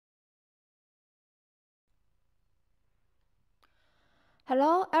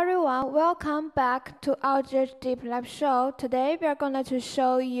Hello everyone, welcome back to our Deep Lab show. Today we are going to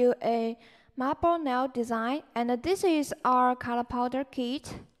show you a marble nail design, and this is our color powder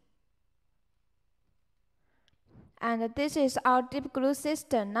kit. And this is our deep glue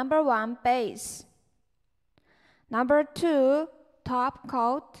system. Number 1, base. Number 2, top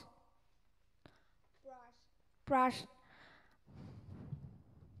coat. Brush.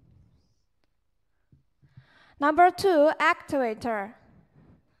 Number 2, activator.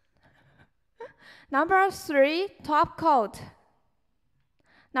 Number 3, top coat.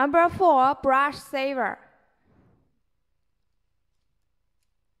 Number 4, brush saver.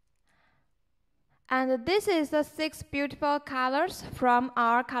 And this is the 6 beautiful colors from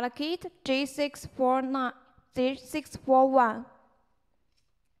our color kit G641.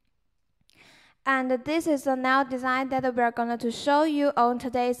 And this is the nail design that we're going to show you on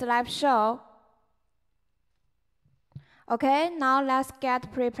today's live show. Okay, now let's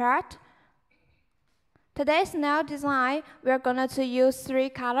get prepared. Today's nail design, we're going to use 3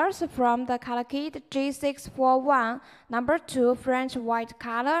 colors from the color kit G641, number 2, French white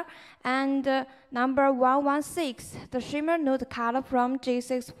color, and number 116, the shimmer nude color from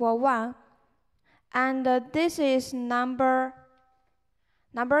G641. And this is number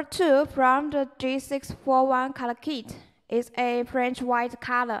 2 from the G641 color kit. It's a French white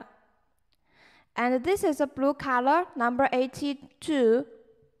color. And this is a blue color, number 82,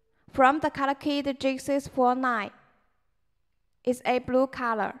 from the color kit G649. It's a blue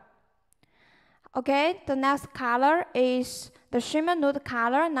color. Okay, the next color is the shimmer nude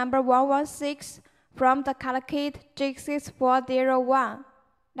color, number 116, from the color kit G641.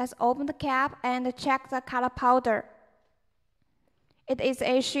 Let's open the cap and check the color powder. It is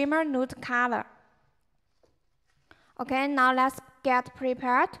a shimmer nude color. Okay, now let's get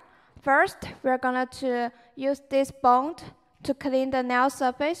prepared. First, we're going to use this bond to clean the nail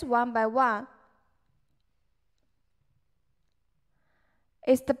surface one by one.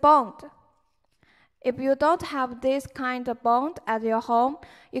 It's the bond. If you don't have this kind of bond at your home,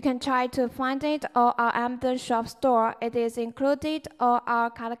 you can try to find it at our Amazon shop store. It is included on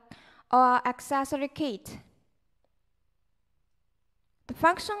our accessory kit. The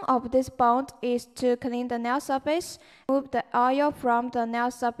function of this bond is to clean the nail surface, remove the oil from the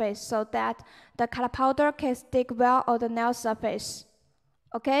nail surface so that the color powder can stick well on the nail surface.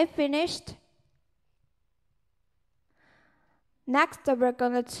 Okay, finished? Next, we're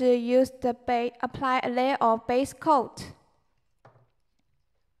going to use apply a layer of base coat.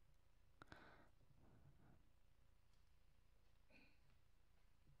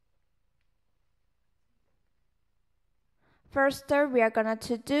 First, we are going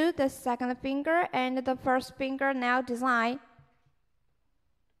to do the second finger and the first finger nail design.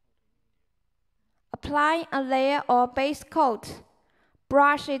 Apply a layer of base coat.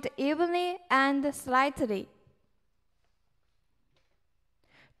 Brush it evenly and slightly.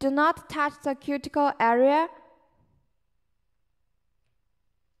 Do not touch the cuticle area.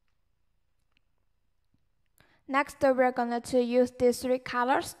 Next, we're going to use these 3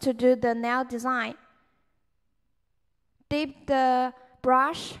 colors to do the nail design. Dip the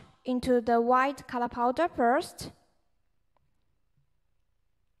brush into the white color powder first,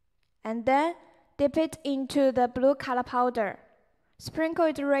 and then dip it into the blue color powder. Sprinkle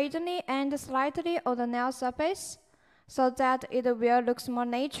it randomly and slightly on the nail surface so that it will look more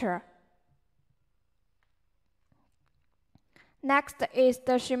natural. Next is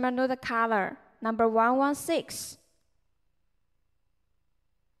the shimmer nude color, number 116.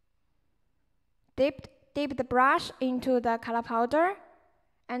 Dip the brush into the color powder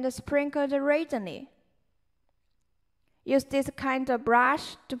and sprinkle it randomly. Use this kind of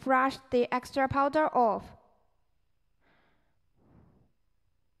brush to brush the extra powder off.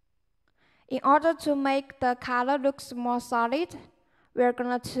 In order to make the color look more solid, we're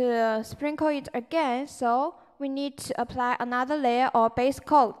going to sprinkle it again, so we need to apply another layer of base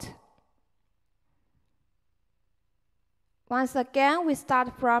coat. Once again, we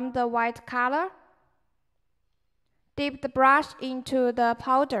start from the white color. Dip the brush into the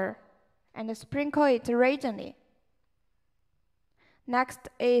powder and sprinkle it randomly. Next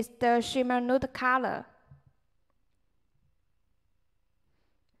is the shimmer nude color.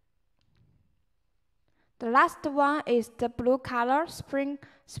 The last one is the blue color.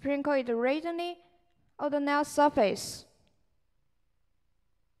 Sprinkle it randomly on the nail surface.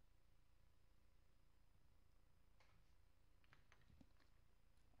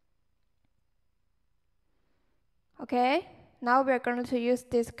 Okay, now we're going to use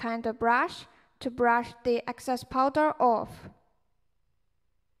this kind of brush to brush the excess powder off.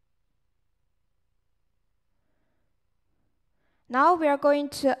 Now we are going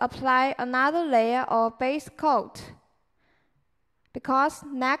to apply another layer of base coat, because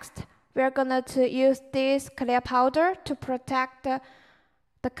next we are going to use this clear powder to protect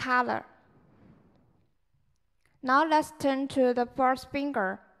the color. Now let's turn to the first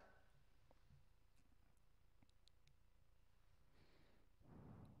finger.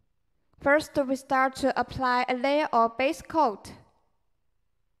 First, we start to apply a layer of base coat.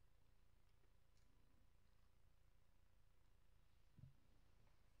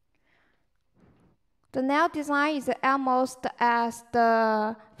 The nail design is almost as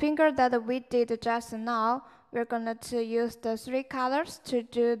the finger that we did just now. We're going to use the 3 colors to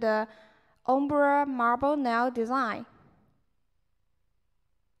do the Ombre marble nail design.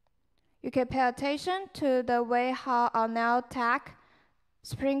 You can pay attention to the way how our nail tech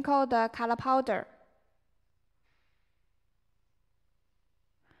sprinkle the color powder.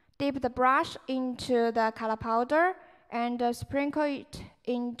 Dip the brush into the color powder and sprinkle it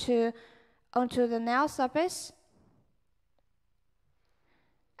onto the nail surface.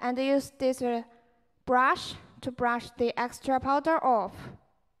 And use this brush to brush the extra powder off.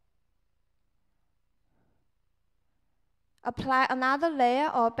 Apply another layer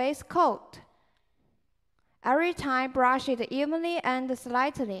of base coat. Every time, brush it evenly and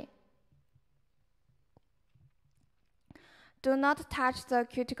slightly. Do not touch the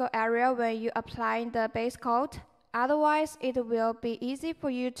cuticle area when you apply the base coat, otherwise it will be easy for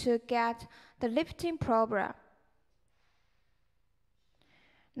you to get the lifting problem.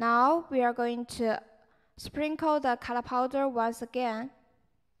 Now we are going to sprinkle the color powder once again.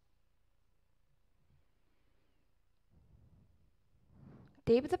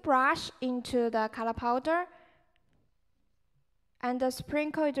 Dip the brush into the color powder and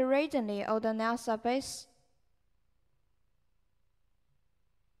sprinkle it radiantly on the nail surface.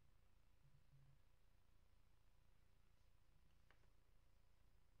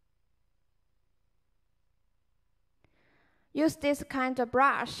 Use this kind of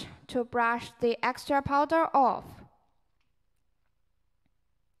brush to brush the extra powder off.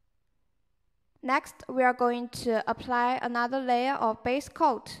 Next, we are going to apply another layer of base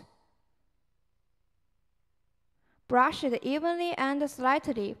coat. Brush it evenly and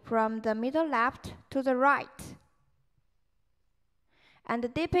slightly from the middle left to the right.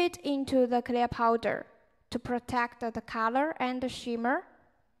 And dip it into the clear powder to protect the color and the shimmer.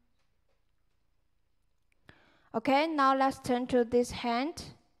 Okay, now let's turn to this hand.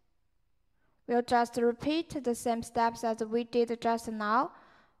 We'll just repeat the same steps as we did just now.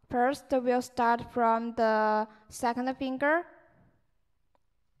 First, we'll start from the second finger.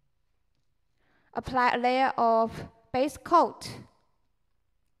 Apply a layer of base coat.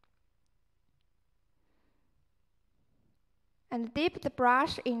 And dip the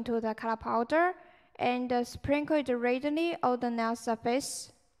brush into the color powder and sprinkle it radiantly on the nail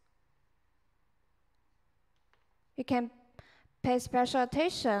surface. You can pay special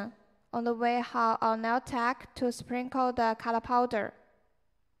attention on the way how our nail tech to sprinkle the color powder.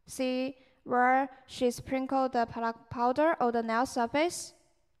 See where she sprinkled the powder on the nail surface?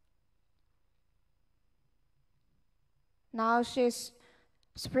 Now she's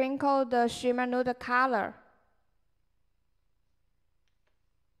sprinkled the shimmer nude color.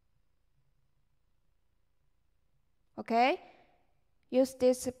 Okay, use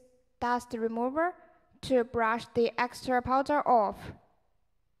this dust remover to brush the extra powder off.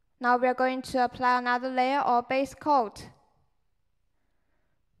 Now we are going to apply another layer of base coat.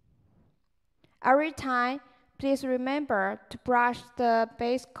 Every time, please remember to brush the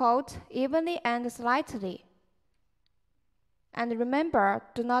base coat evenly and slightly. And remember,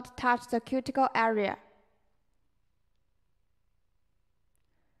 do not touch the cuticle area.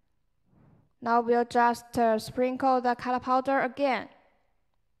 Now we'll just sprinkle the color powder again.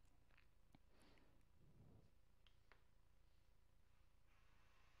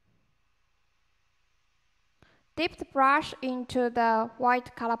 Dip the brush into the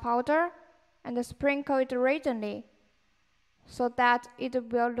white color powder and sprinkle it radiantly so that it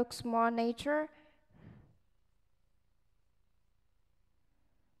will look more natural.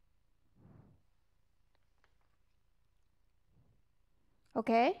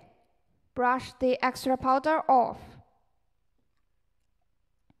 Okay, brush the extra powder off.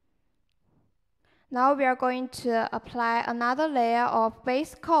 Now we are going to apply another layer of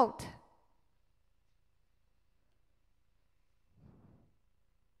base coat.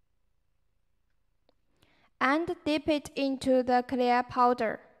 And dip it into the clear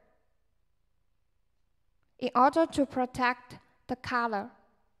powder in order to protect the color.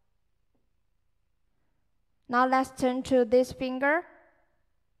 Now let's turn to this finger.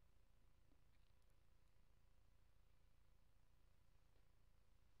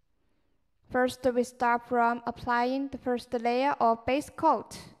 First, we start from applying the first layer of base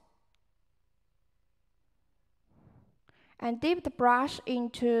coat. And dip the brush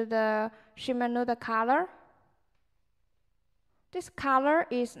into the shimmer nude color. This color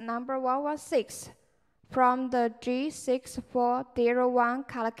is number 116 from the G6401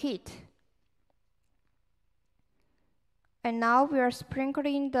 color kit. And now we are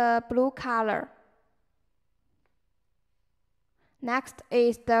sprinkling the blue color. Next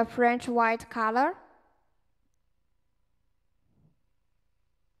is the French white color.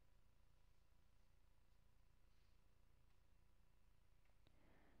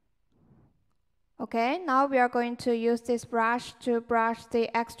 Okay, now we are going to use this brush to brush the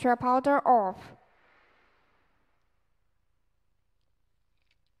extra powder off.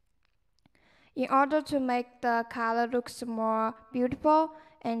 In order to make the color look more beautiful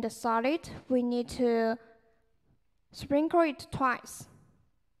and solid, we need to sprinkle it twice.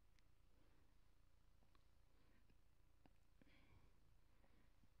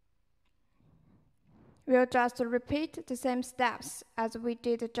 We'll just repeat the same steps as we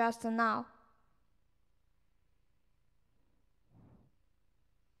did just now.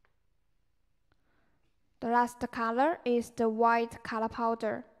 The last color is the white color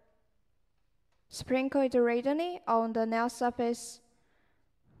powder. Sprinkle it randomly on the nail surface.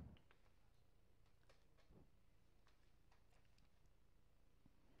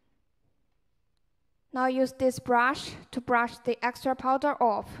 Now use this brush to brush the extra powder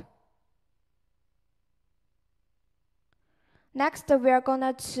off. Next, we are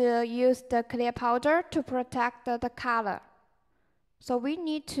going to use the clear powder to protect the color. So we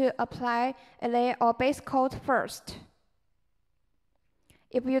need to apply a layer of base coat first.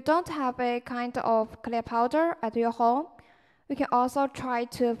 If you don't have a kind of clear powder at your home, you can also try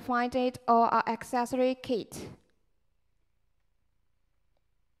to find it on an accessory kit.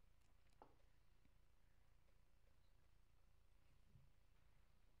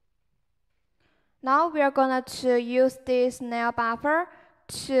 Now we are going to use this nail buffer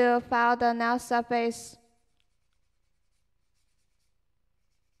to file the nail surface.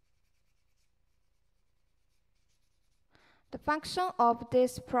 The function of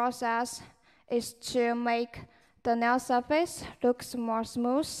this process is to make the nail surface look more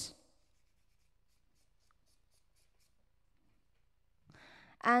smooth.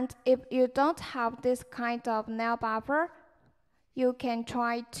 And if you don't have this kind of nail buffer, you can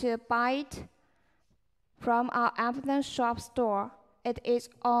try to buy it from our Amazon shop store. It is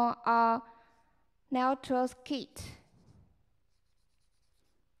on our nail tools kit.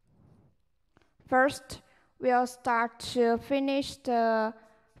 First, we'll start to finish the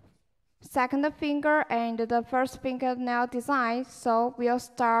second finger and the first fingernail design, so we'll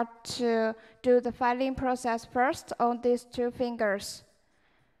start to do the filing process first on these two fingers.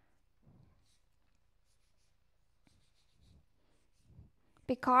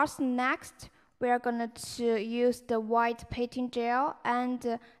 Because next, we are going to use the white painting gel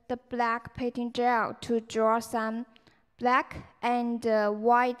and the black painting gel to draw some black and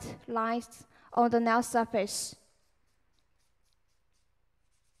white lines on the nail surface.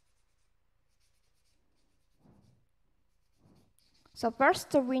 So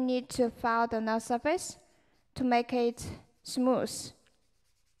first we need to file the nail surface to make it smooth.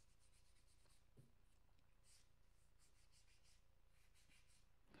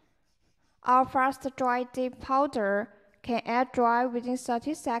 Our fast dry dip powder can air dry within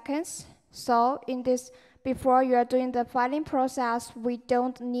 30 seconds. So before you are doing the filing process, we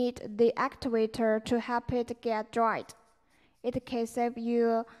don't need the activator to help it get dried. It can save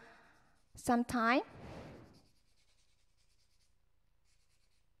you some time.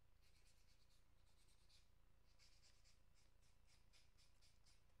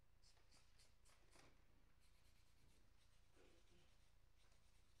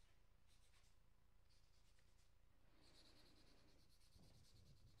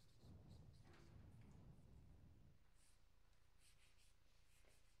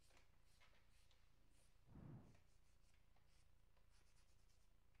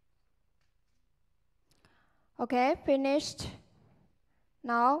 Okay, finished.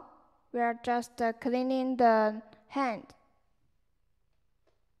 Now we are just cleaning the hand.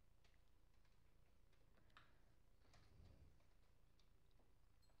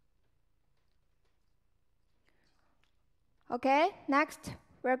 Okay, next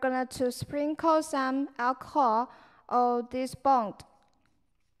we're going to sprinkle some alcohol on this bond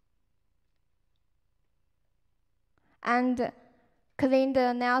and clean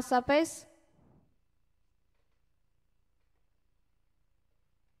the nail surface.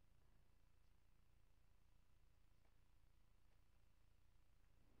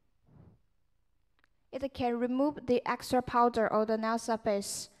 It can remove the extra powder on the nail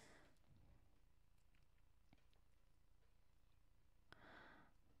surface.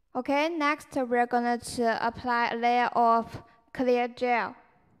 Okay, next we're going to apply a layer of clear gel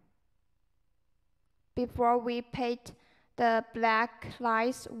before we paint the black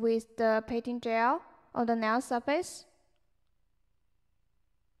lines with the painting gel on the nail surface.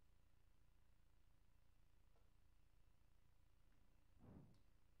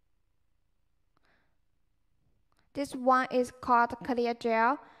 This one is called clear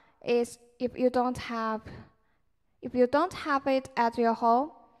gel. If you don't have it at your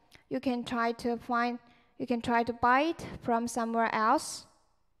home, you can try to buy it from somewhere else.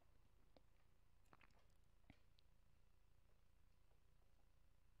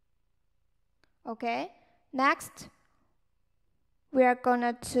 Okay, next we are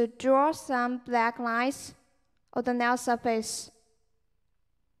going to draw some black lines on the nail surface.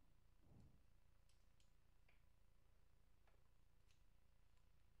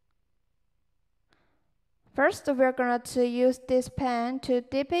 First, we're going to use this pen to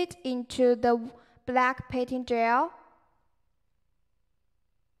dip it into the black painting gel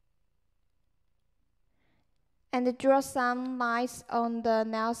and draw some lines on the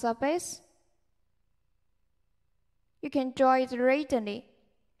nail surface. You can draw it readily.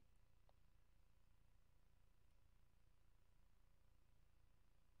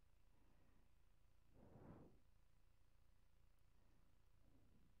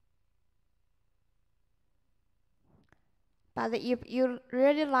 But if you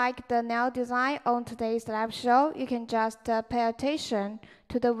really like the nail design on today's live show, you can just pay attention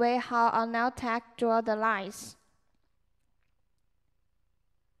to the way how a nail tech draw the lines.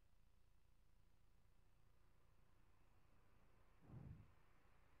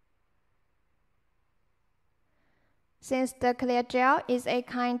 Since the clear gel is a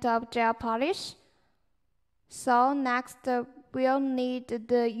kind of gel polish, so next we'll need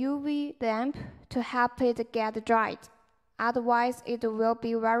the UV lamp to help it get dried. Otherwise, it will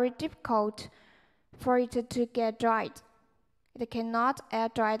be very difficult for it to get dried. It cannot air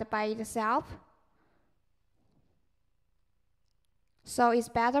dried by itself. So it's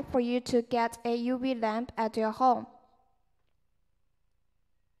better for you to get a UV lamp at your home.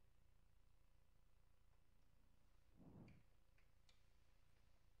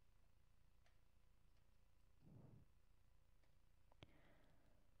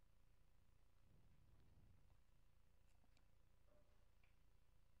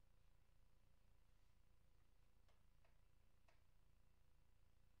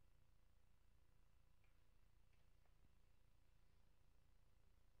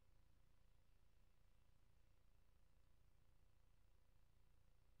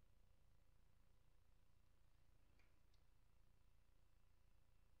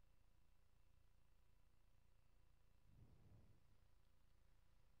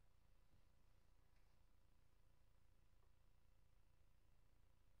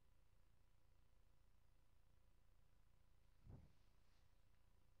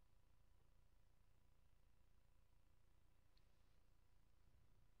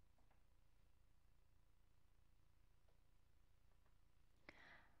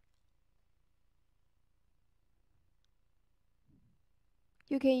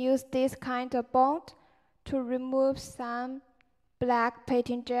 You can use this kind of bond to remove some black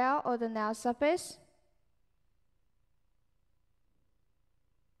painting gel on the nail surface.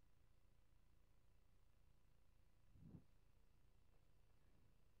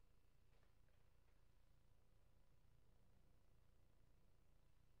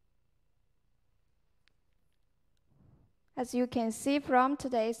 As you can see from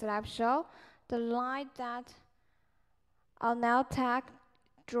today's live show, the line that our nail tech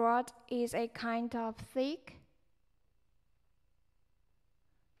drawn is a kind of thick.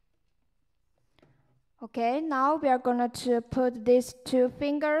 Okay, now we are going to put these two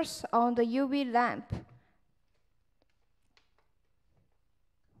fingers on the UV lamp.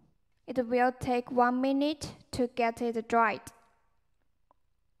 It will take 1 minute to get it dried.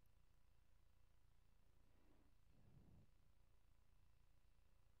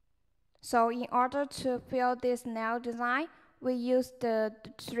 So in order to fill this nail design, we use the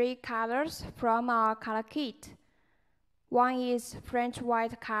 3 colors from our color kit. One is French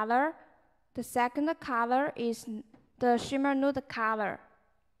white color. The second color is the shimmer nude color,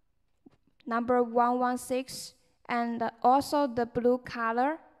 number 116, and also the blue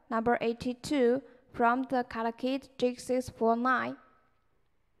color, number 82, from the color kit G649.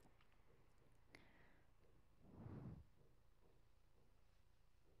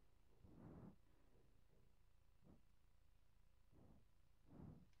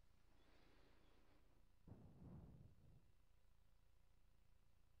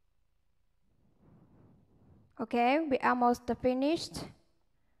 Okay, we almost finished.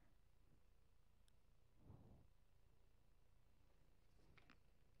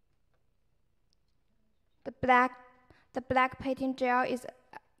 The black painting gel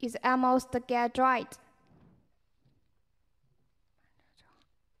is almost get dried.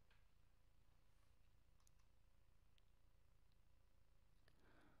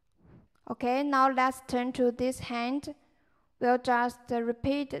 Okay, now let's turn to this hand. We'll just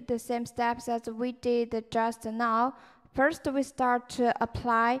repeat the same steps as we did just now. First, we start to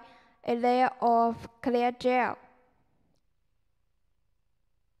apply a layer of clear gel.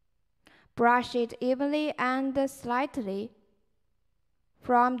 Brush it evenly and slightly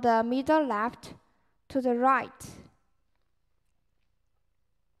from the middle left to the right.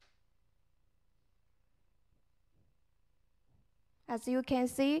 As you can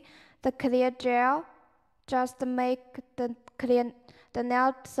see, the clear gel just make the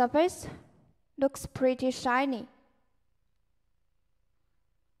nail surface looks pretty shiny.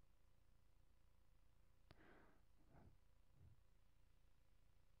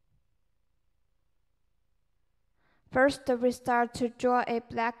 First, we start to draw a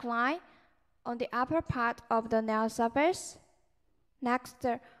black line on the upper part of the nail surface. Next,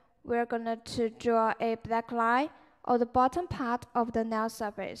 we're going to draw a black line on the bottom part of the nail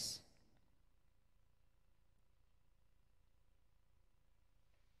surface.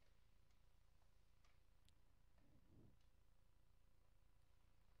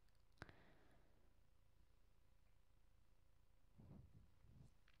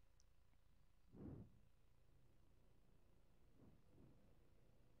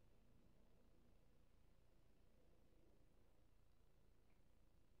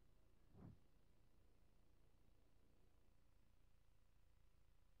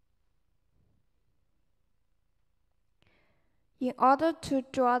 In order to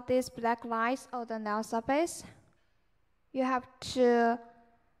draw these black lines on the nail surface, you have to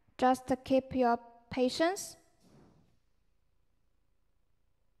just keep your patience.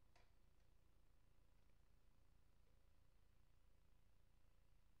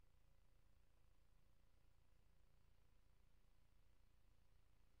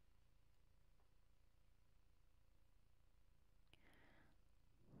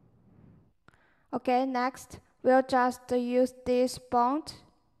 Okay, next, we'll just use this bond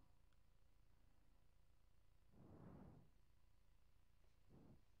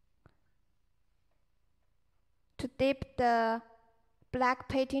to dip the black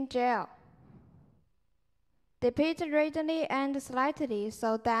painting gel. Dip it readily and slightly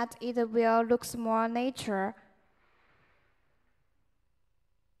so that it will look more natural.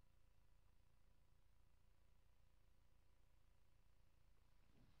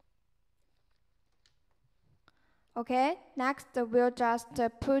 Okay, next we'll just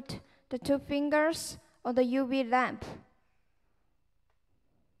put the 2 fingers on the UV lamp.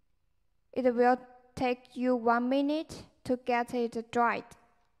 It will take you 1 minute to get it dried.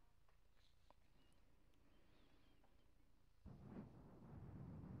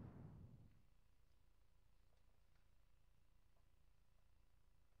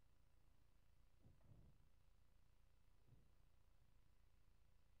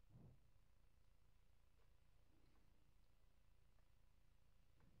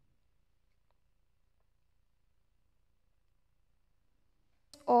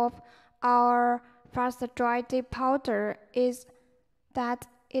 Of our fast dry dip powder is that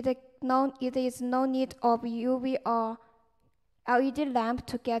it is no need of UV or LED lamp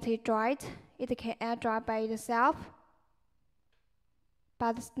to get it dried. It can air dry by itself.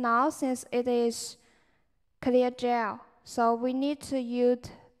 But now, since it is clear gel, so we need to use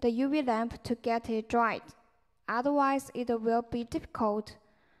the UV lamp to get it dried. Otherwise, it will be difficult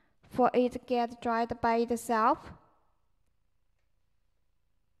for it to get dried by itself.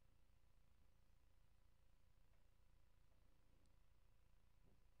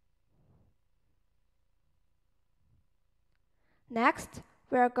 Next,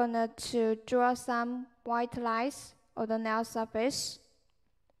 we're going to draw some white lines on the nail surface.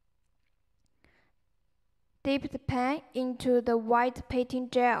 Dip the pen into the white painting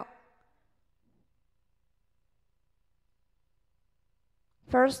gel.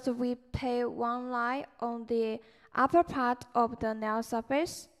 First, we paint 1 line on the upper part of the nail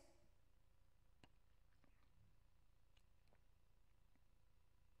surface.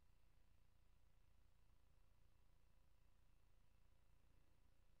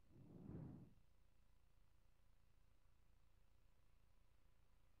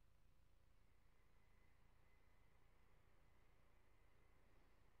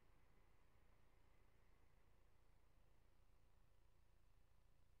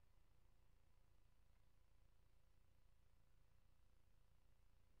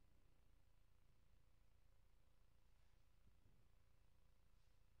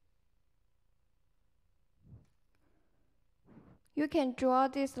 You can draw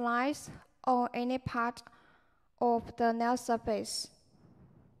these lines on any part of the nail surface.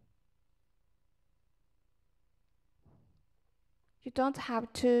 You don't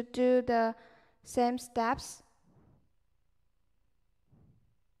have to do the same steps.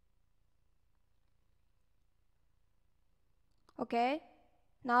 Okay,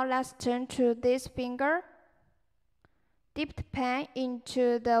 now let's turn to this finger. Dip the pen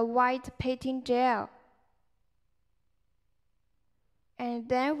into the white painting gel. And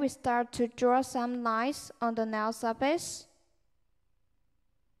then we start to draw some lines on the nail surface.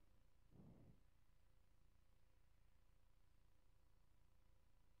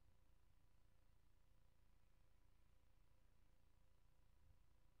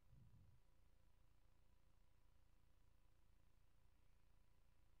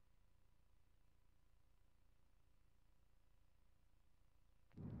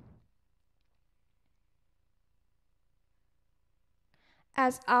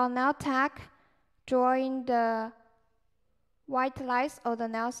 As our nail tag, drawing the white lines of the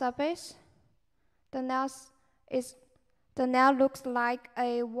nail surface, the nail looks like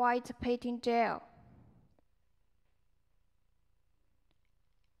a white painting gel.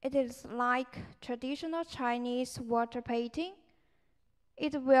 It is like traditional Chinese water painting.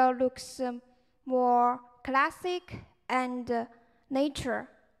 It will look more classic and nature.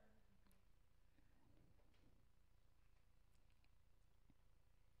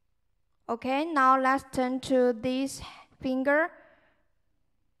 Okay, now let's turn to this finger.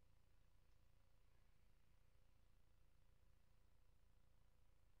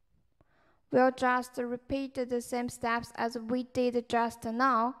 We'll just repeat the same steps as we did just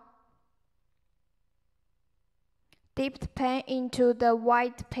now. Dip the pen into the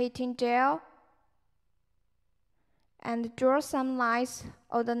white painting gel and draw some lines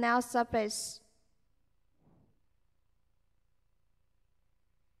on the nail surface.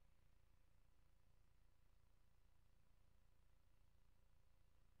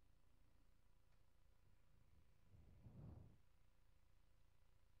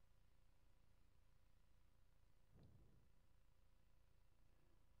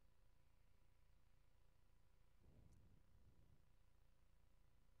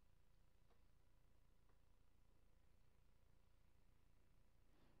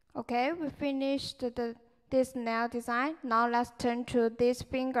 Okay, we finished this nail design. Now let's turn to this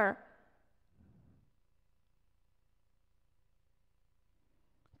finger.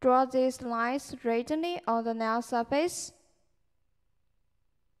 Draw these lines radially on the nail surface.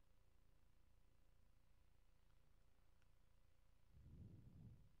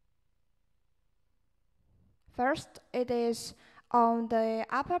 First, it is on the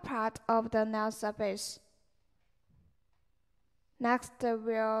upper part of the nail surface. Next,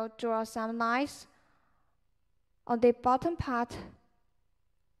 we'll draw some lines on the bottom part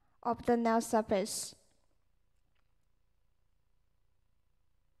of the nail surface.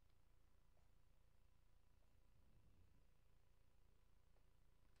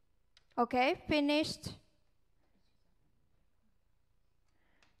 Okay, finished.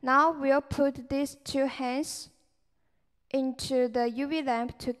 Now we'll put these two hands into the UV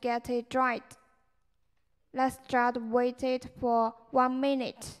lamp to get it dried. Let's just wait it for 1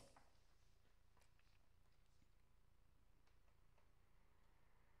 minute.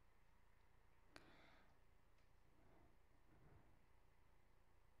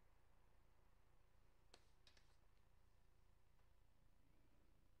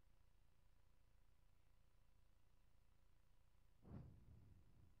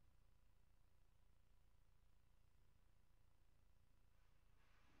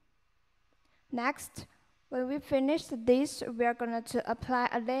 Next, when we finish this, we are going to apply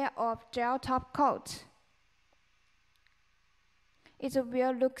a layer of gel top coat. It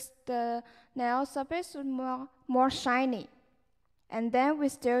will look the nail surface more shiny. And then we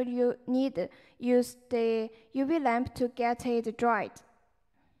still need to use the UV lamp to get it dried.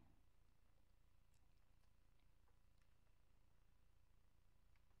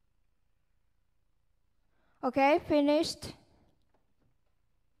 Okay, finished.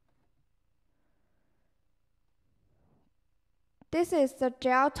 This is the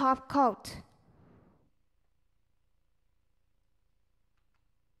gel top coat.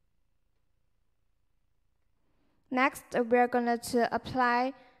 Next, we're going to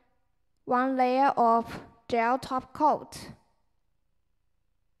apply one layer of gel top coat.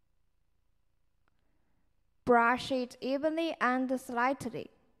 Brush it evenly and slightly.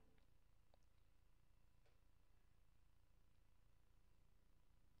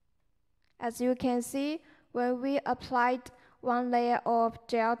 As you can see, when we applied one layer of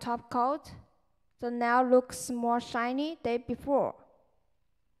gel top coat, the nail looks more shiny than before.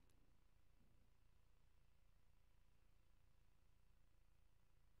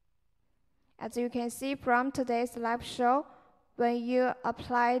 As you can see from today's live show, when you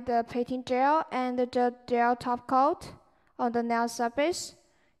apply the painting gel and the gel top coat on the nail surface,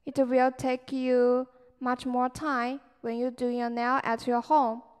 it will take you much more time when you do your nail at your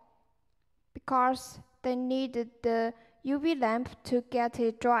home, because they need the UV lamp to get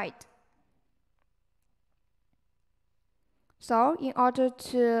it dried. So in order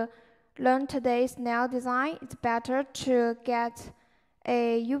to learn today's nail design, it's better to get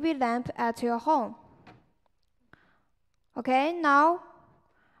a UV lamp at your home. Okay, now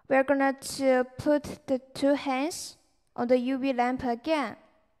we're gonna to put the two hands on the UV lamp again.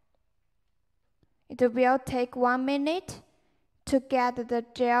 It will take 1 minute to get the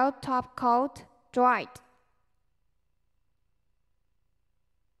gel top coat dried.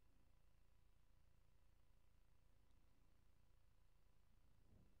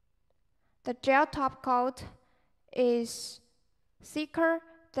 The gel top coat is thicker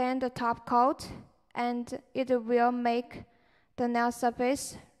than the top coat, and it will make the nail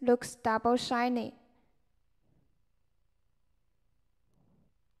surface looks double shiny.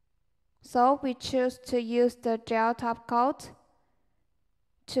 So we choose to use the gel top coat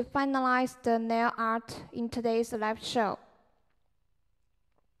to finalize the nail art in today's live show.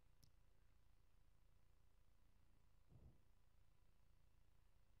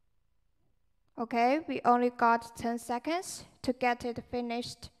 Okay, we only got 10 seconds to get it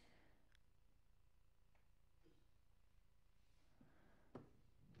finished.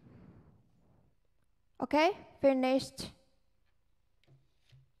 Okay, finished.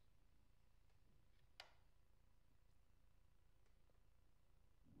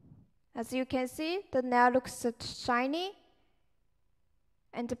 As you can see, the nail looks shiny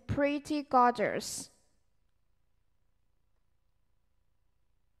and pretty gorgeous.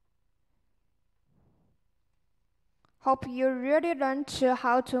 Hope you really learned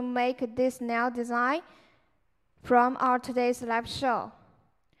how to make this nail design from our today's live show.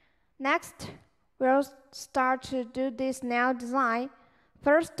 Next, we'll start to do this nail design.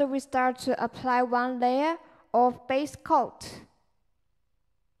 First, we start to apply one layer of base coat.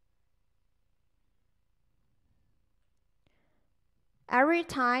 Every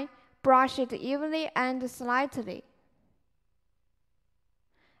time, brush it evenly and slightly,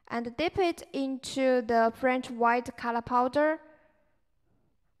 and dip it into the French white color powder.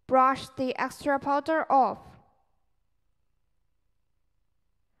 Brush the extra powder off.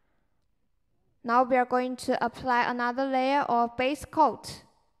 Now we are going to apply another layer of base coat.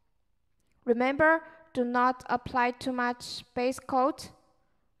 Remember, do not apply too much base coat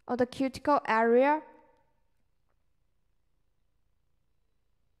on the cuticle area.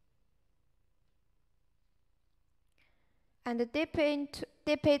 And dip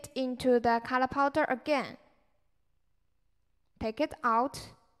it into the color powder again. Take it out.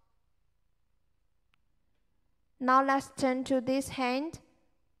 Now let's turn to this hand.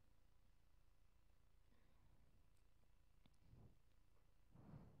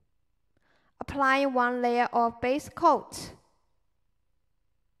 Apply one layer of base coat.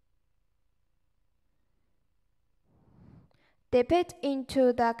 Dip it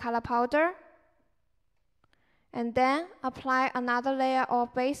into the color powder, and then apply another layer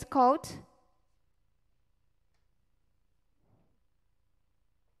of base coat.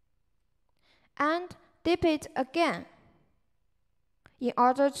 And dip it again in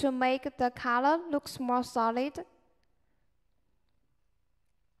order to make the color looks more solid.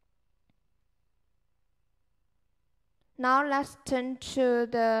 Now let's turn to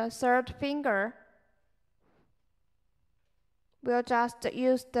the third finger. We'll just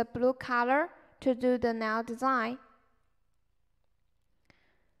use the blue color to do the nail design.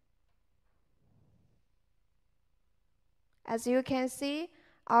 As you can see,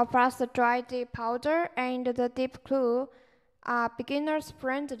 our fast dry dip powder and the dip glue are beginners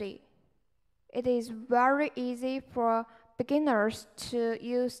friendly. It is very easy for beginners to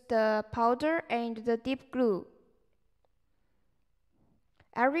use the powder and the dip glue.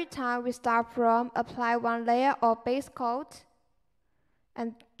 Every time we start from, apply one layer of base coat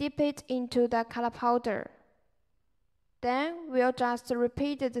and dip it into the color powder. Then we'll just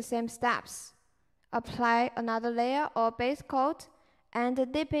repeat the same steps. Apply another layer of base coat and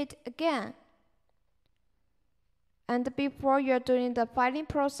dip it again. And before you're doing the filing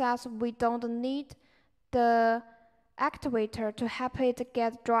process, we don't need the activator to help it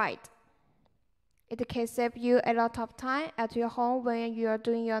get dried. It can save you a lot of time at your home when you are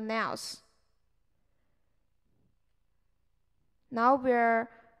doing your nails. Now we're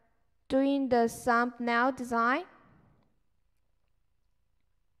doing the thumbnail design.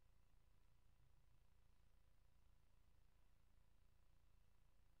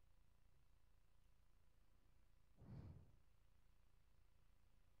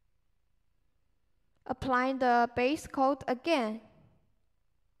 Applying the base coat again.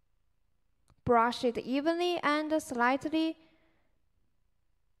 Brush it evenly and slightly.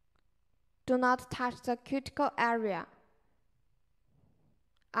 Do not touch the cuticle area.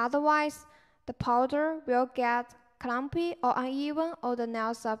 Otherwise, the powder will get clumpy or uneven on the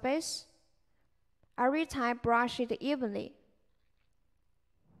nail surface. Every time, brush it evenly.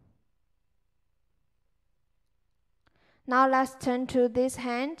 Now let's turn to this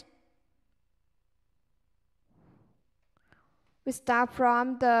hand. We start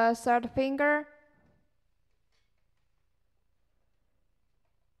from the third finger.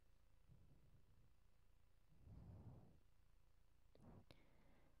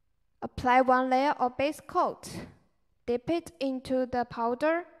 Apply one layer of base coat. Dip it into the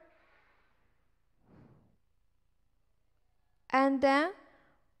powder. And then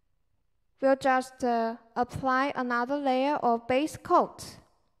we'll just apply another layer of base coat.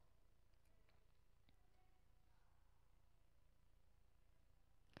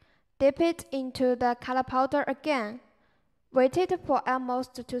 Dip it into the color powder again. Wait it for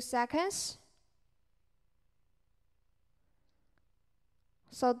almost 2 seconds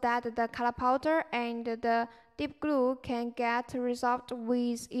so that the color powder and the dip glue can get resolved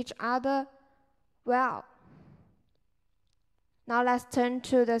with each other well. Now let's turn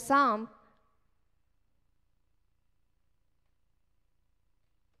to the thumb.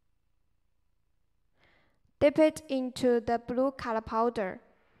 Dip it into the blue color powder.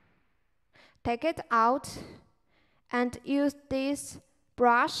 Take it out and use this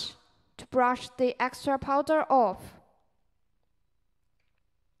brush to brush the extra powder off.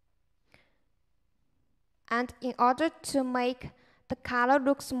 And in order to make the color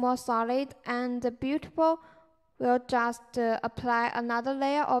look more solid and beautiful, we'll just apply another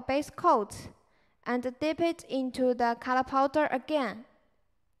layer of base coat and dip it into the color powder again.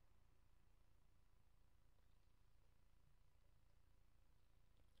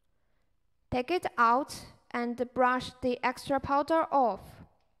 Take it out and brush the extra powder off.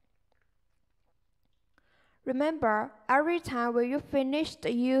 Remember, every time when you finish,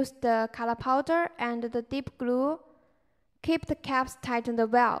 use the color powder and the dip glue. Keep the caps tightened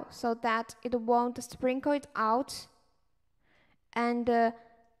well so that it won't sprinkle it out. And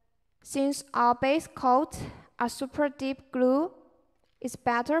since our base coat are super deep glue, it's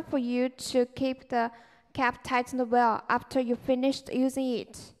better for you to keep the cap tightened well after you finished using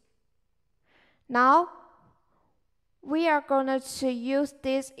it. Now, we are going to use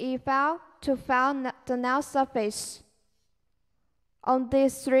this e-file to file the nail surface on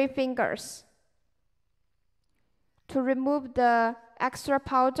these 3 fingers. To remove the extra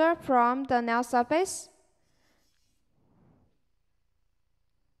powder from the nail surface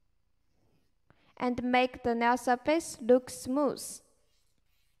and make the nail surface look smooth.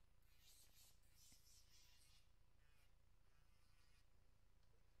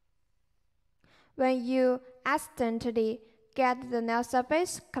 When you accidentally get the nail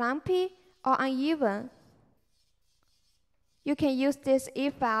surface clumpy or uneven, you can use this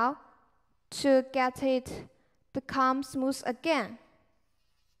e-file to get it become smooth again.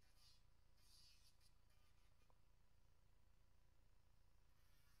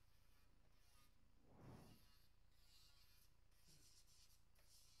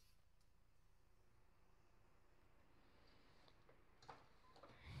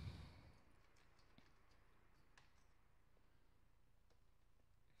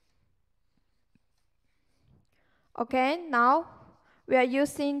 Okay, now we are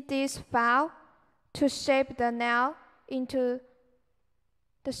using this file to shape the nail into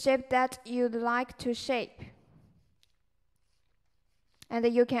the shape that you'd like to shape. And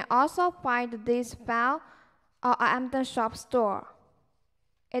you can also find this file on our Amazon shop store.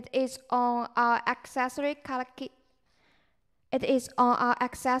 It is on our accessory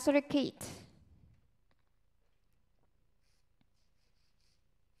kit.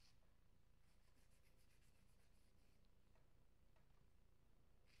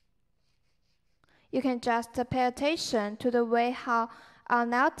 You can just pay attention to the way how our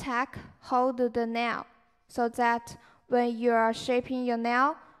nail tech hold the nail, so that when you are shaping your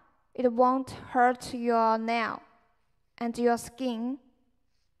nail, it won't hurt your nail and your skin.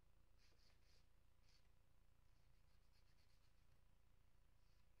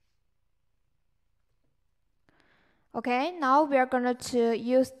 Okay, now we are going to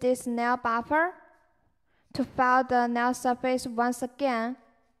use this nail buffer to file the nail surface once again.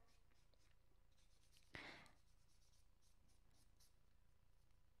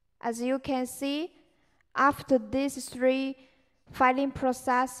 As you can see, after these 3 filing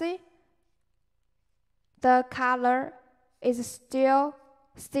processes, the color is still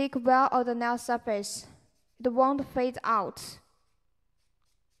stick well on the nail surface. It won't fade out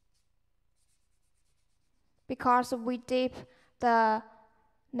because we dip the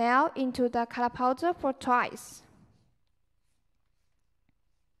nail into the color powder for twice.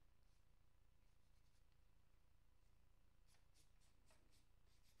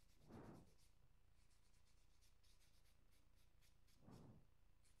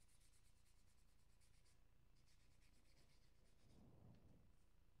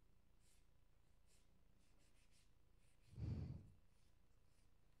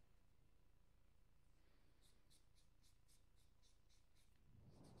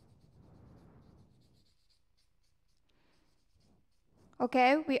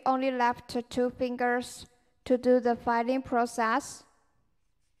 Okay, we only left 2 fingers to do the filing process.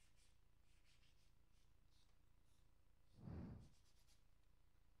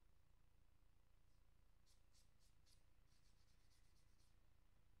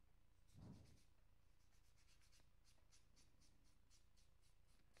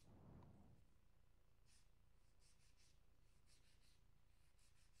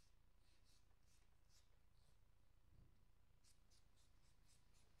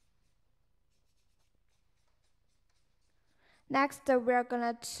 Next, we're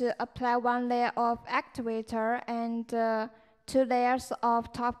going to apply 1 layer of activator and 2 layers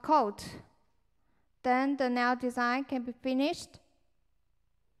of top coat. Then the nail design can be finished.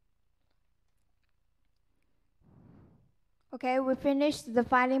 Okay, we finished the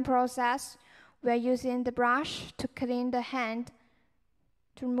filing process. We're using the brush to clean the hand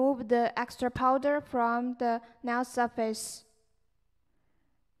to remove the extra powder from the nail surface.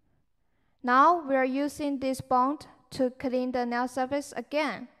 Now we're using this bond to clean the nail surface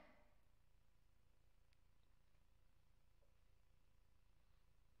again.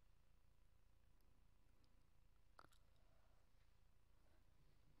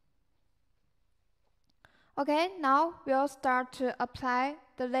 Okay, now we'll start to apply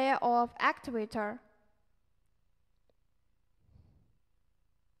the layer of activator.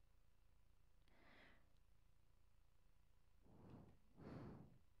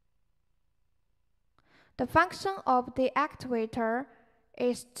 The function of the activator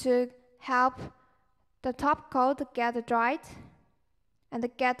is to help the top coat get dried and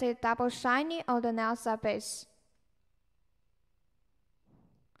get it double shiny on the nail surface.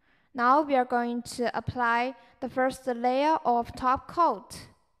 Now we are going to apply the first layer of top coat.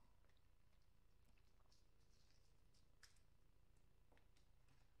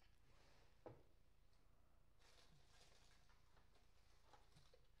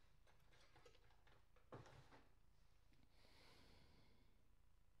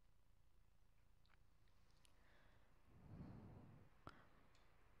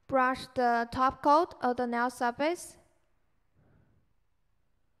 Brush the top coat of the nail surface.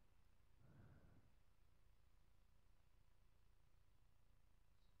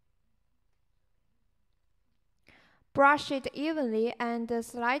 Brush it evenly and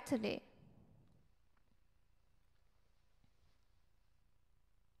slightly.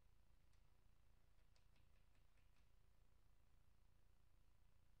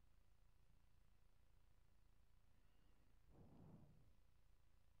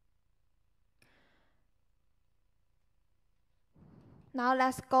 Now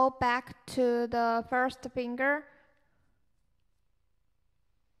let's go back to the first finger.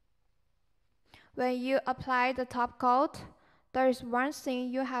 When you apply the top coat, there is one thing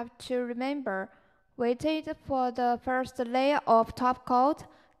you have to remember. Wait for the first layer of top coat,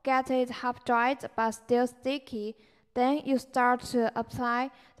 get it half dried but still sticky. Then you start to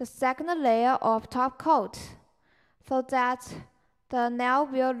apply the second layer of top coat, so that the nail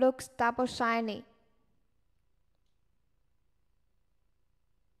will look double shiny.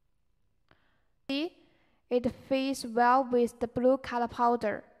 See, it fits well with the blue color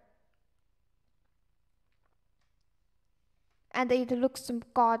powder. And it looks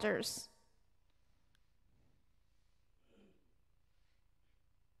gorgeous.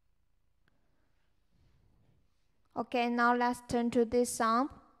 Okay, now let's turn to this side.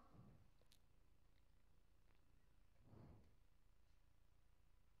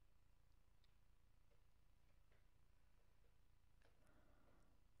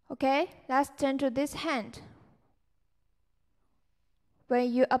 Okay, let's turn to this hand.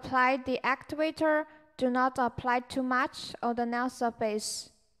 When you apply the activator, do not apply too much on the nail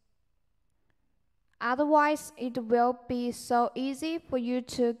surface. Otherwise, it will be so easy for you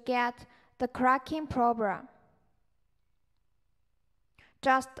to get the cracking problem.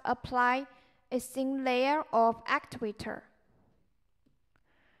 just apply a thin layer of activator.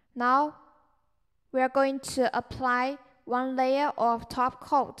 Now we are going to apply one layer of top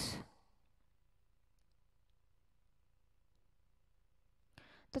coat.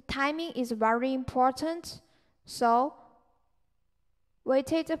 The timing is very important, so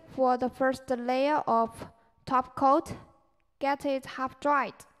wait it for the first layer of top coat, get it half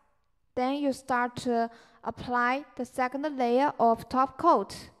dried. Then you start to apply the second layer of top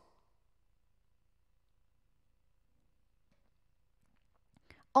coat.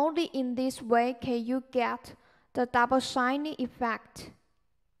 Only in this way can you get the double shiny effect.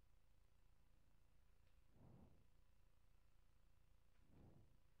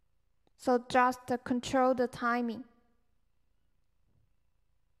 So just control the timing.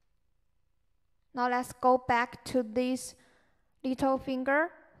 Now let's go back to this little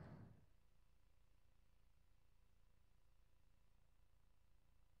finger.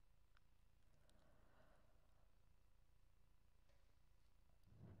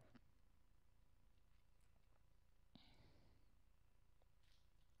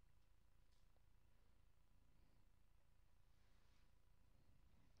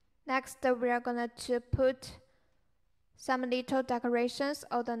 Next, we are going to put some little decorations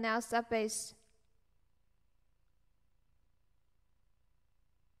on the nail surface.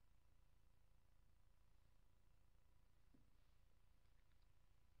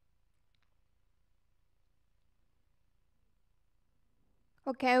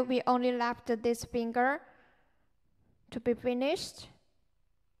 Okay, we only left this finger to be finished.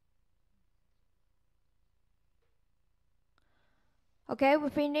 Okay, we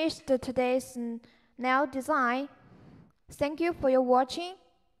finished today's nail design. Thank you for your watching.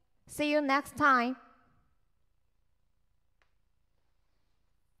 See you next time.